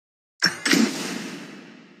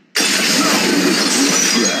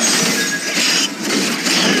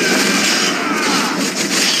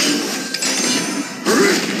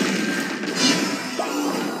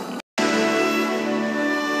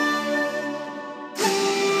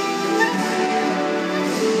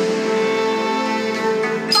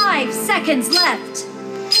seconds left.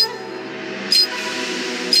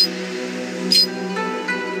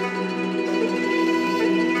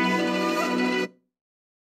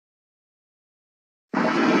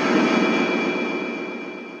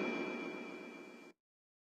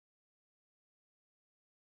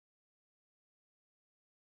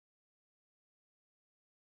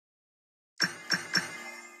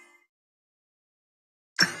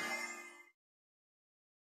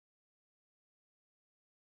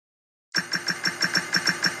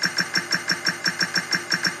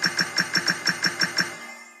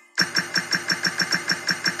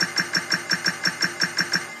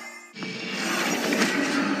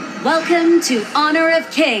 Welcome to Honor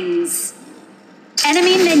of Kings.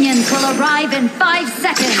 Enemy minions will arrive in 5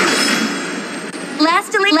 seconds.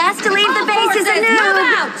 Last to leave the base is a noob. Move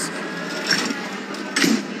out!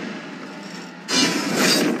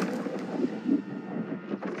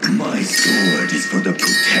 My sword is for the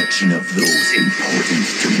protection of those important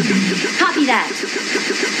to me. Copy that.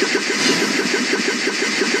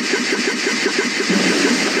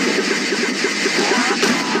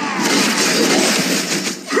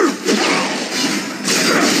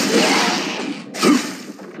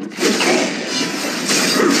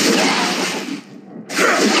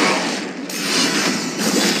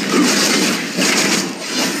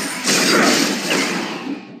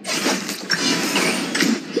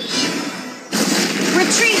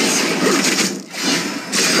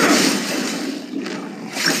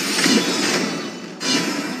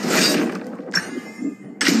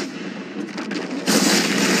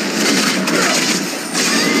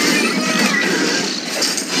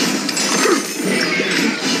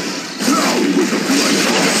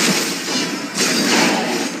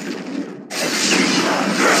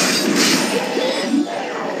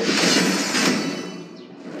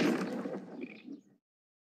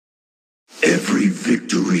 Every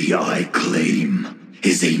victory I claim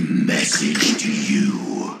is a message to you.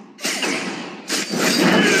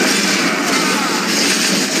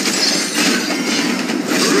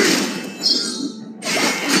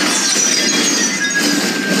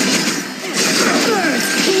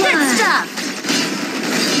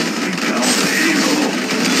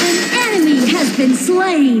 Been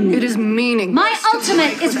slain. It is meaningless. My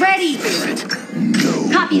ultimate is ready. No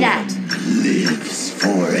Copy that. one lives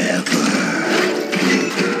forever.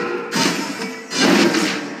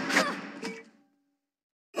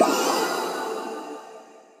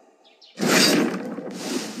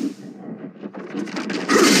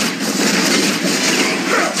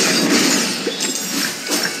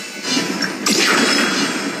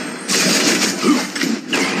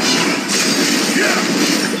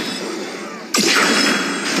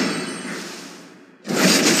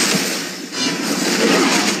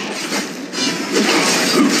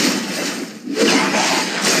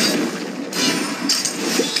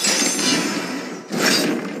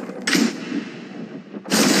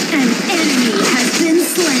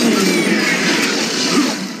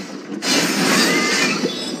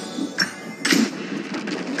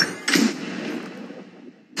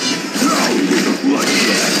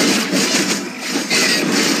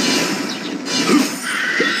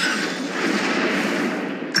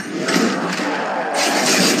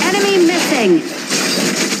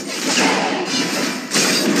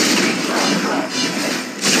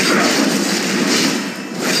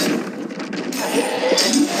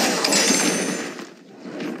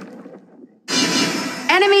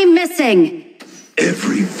 Enemy missing.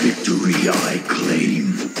 Every victory I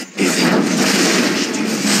claim is a message to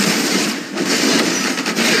you.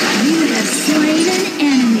 You have slain an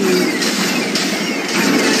enemy.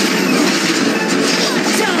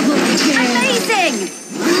 Double kill. Amazing!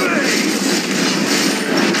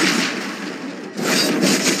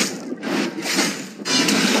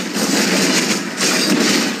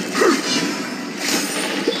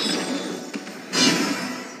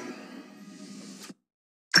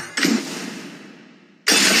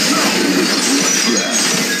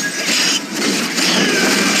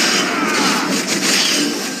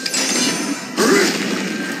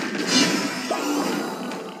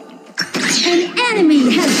 Enemy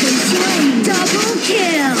has been slain! Double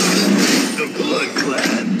kill! The Blood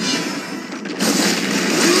Clan.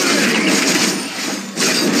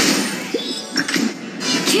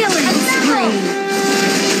 Killing spree!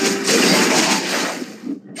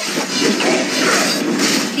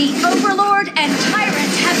 The Overlord and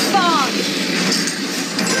Tyrant have spawned!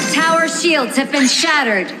 Tower shields have been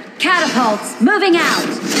shattered. Catapults moving out!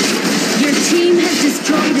 Your team has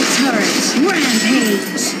destroyed a turret.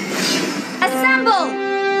 Rampage! Assemble!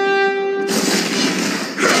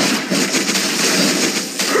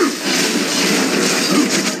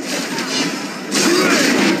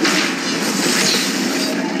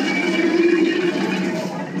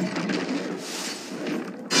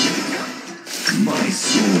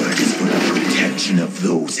 sword is for the protection of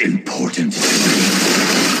those important to me.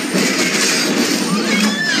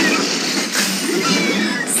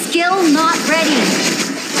 Skill not ready.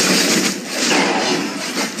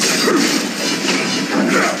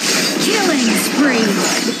 Killing spree.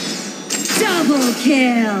 Double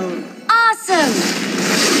kill. Awesome.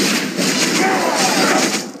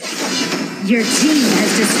 Your team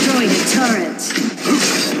has destroyed a turret.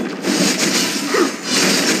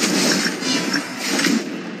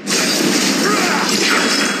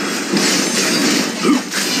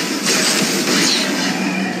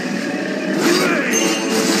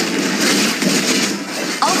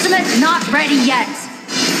 Ultimate not ready yet.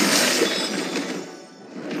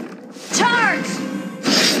 Charge!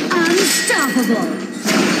 Unstoppable.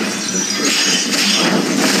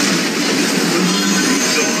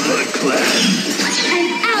 An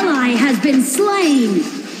ally has been slain.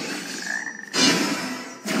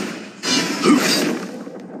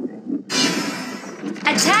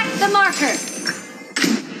 Attack the marker.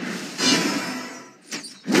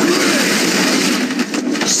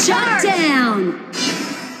 Shut down.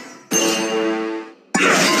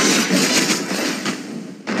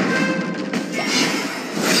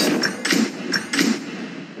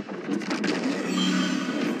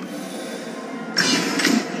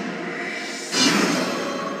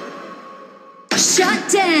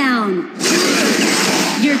 Shut down!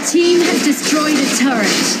 Your team has destroyed a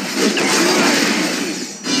turret.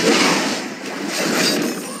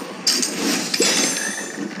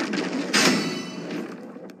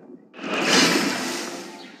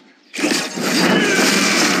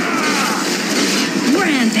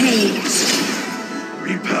 Rampage!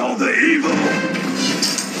 Repel the evil!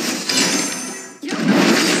 The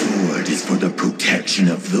sword is for the protection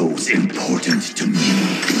of those important to me.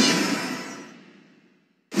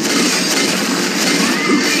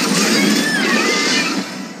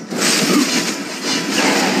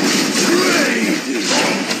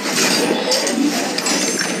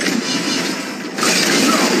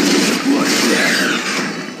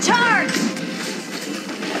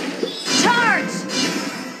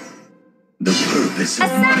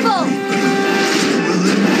 Assemble!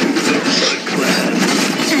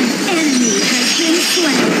 An enemy has been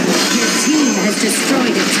slain. Your team has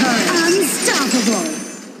destroyed a turret. Unstoppable!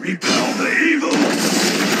 Repel the evil!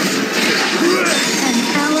 An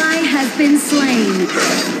ally has been slain.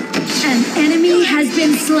 An enemy has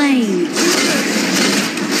been slain.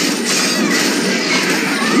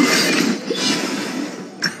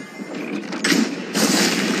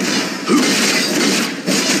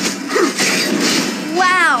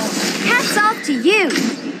 To you.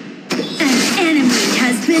 An enemy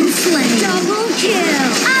has been slain. Double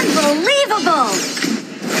kill. Unbelievable.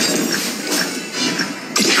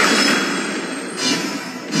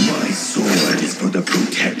 My sword is for the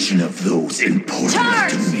protection of those important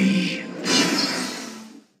Charge! to me.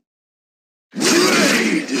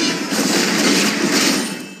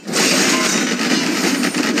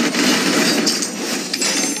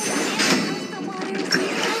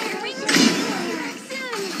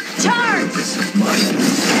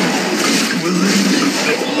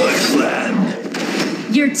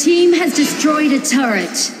 Your team has destroyed a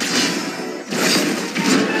turret.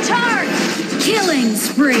 Charge! Killing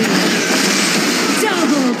spree.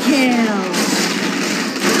 Double kill.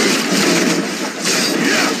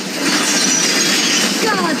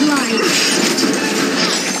 Godlike.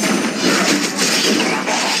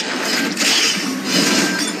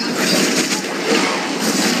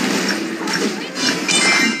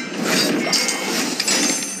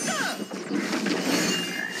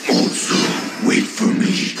 Wait for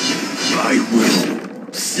me. I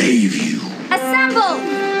will save you. Assemble!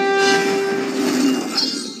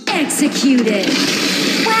 Executed.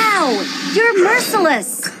 Wow, you're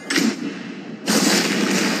merciless.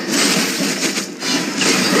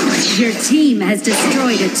 Your team has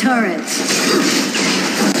destroyed a turret.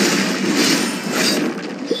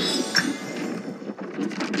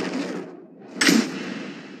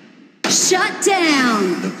 Shut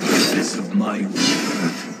down. The purpose of my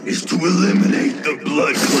rebirth is to eliminate the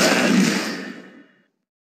Blood Clan.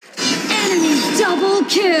 Enemy double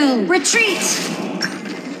kill. Retreat.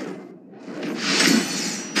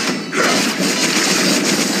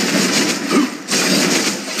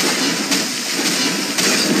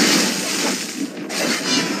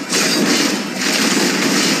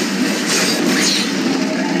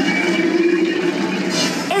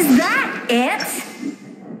 Is that it?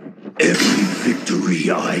 Every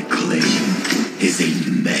victory I claim is a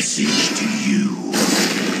message to you.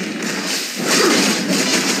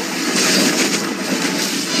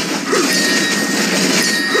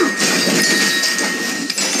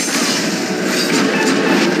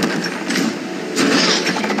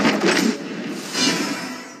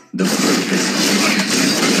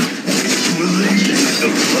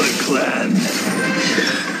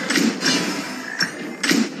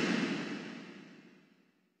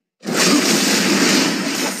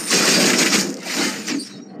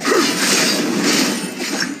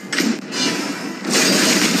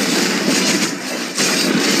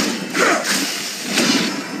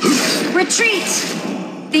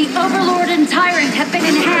 The Overlord and Tyrant have been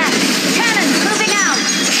enhanced. Cannons moving out.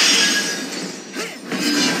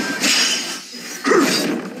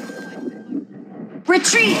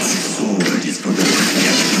 Retreat! Sword is for the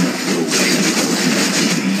protection of those important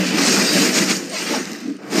to me.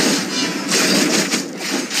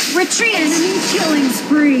 Retreat! Enemy killing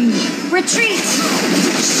spree! Retreat!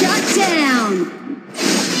 Shut down!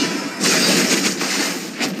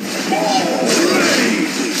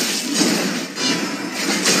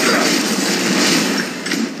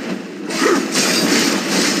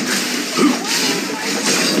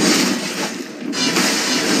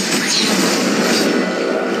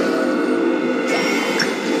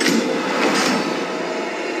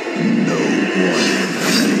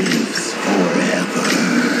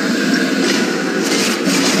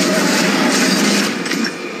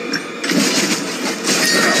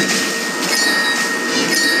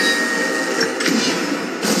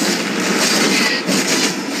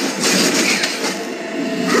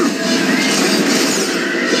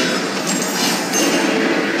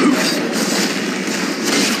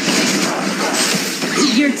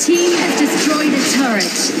 Your team has destroyed a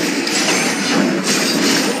turret.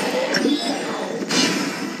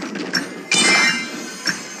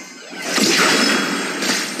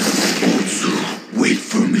 Also, wait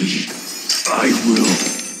for me. I will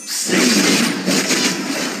save you.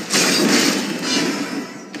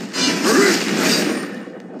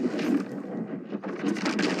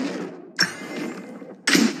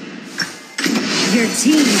 Your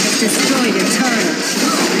team has destroyed a turret.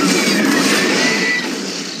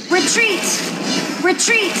 Retreat!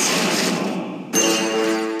 Retreat!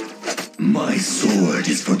 My sword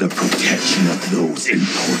is for the protection of those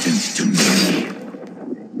important to me.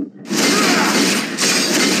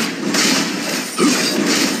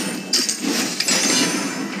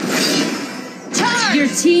 Your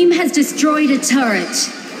team has destroyed a turret.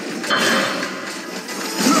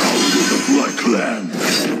 Now to the Blood Clan!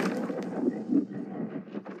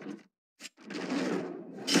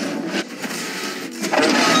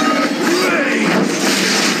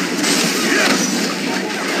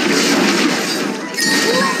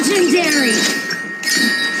 Legendary!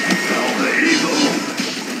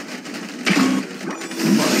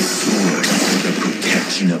 My sword is for the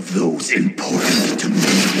protection of those important to me.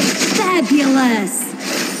 Fabulous!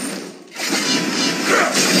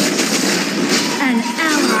 An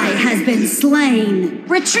ally has been slain.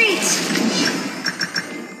 Retreat!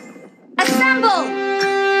 Assemble!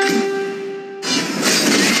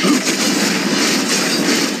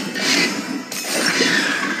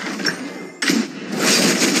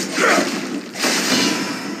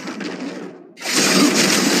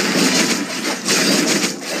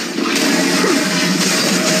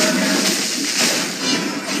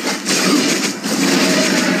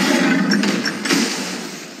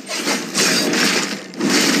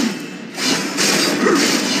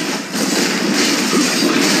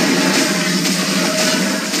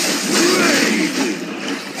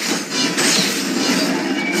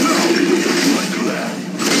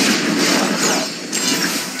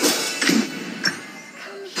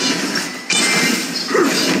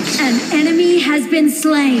 An enemy has been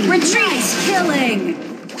slain. Retreat! Killing!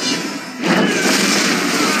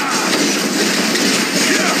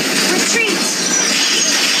 Retreat!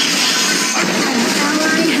 An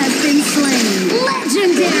ally has been slain.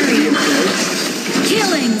 Legendary!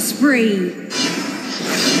 Killing spree!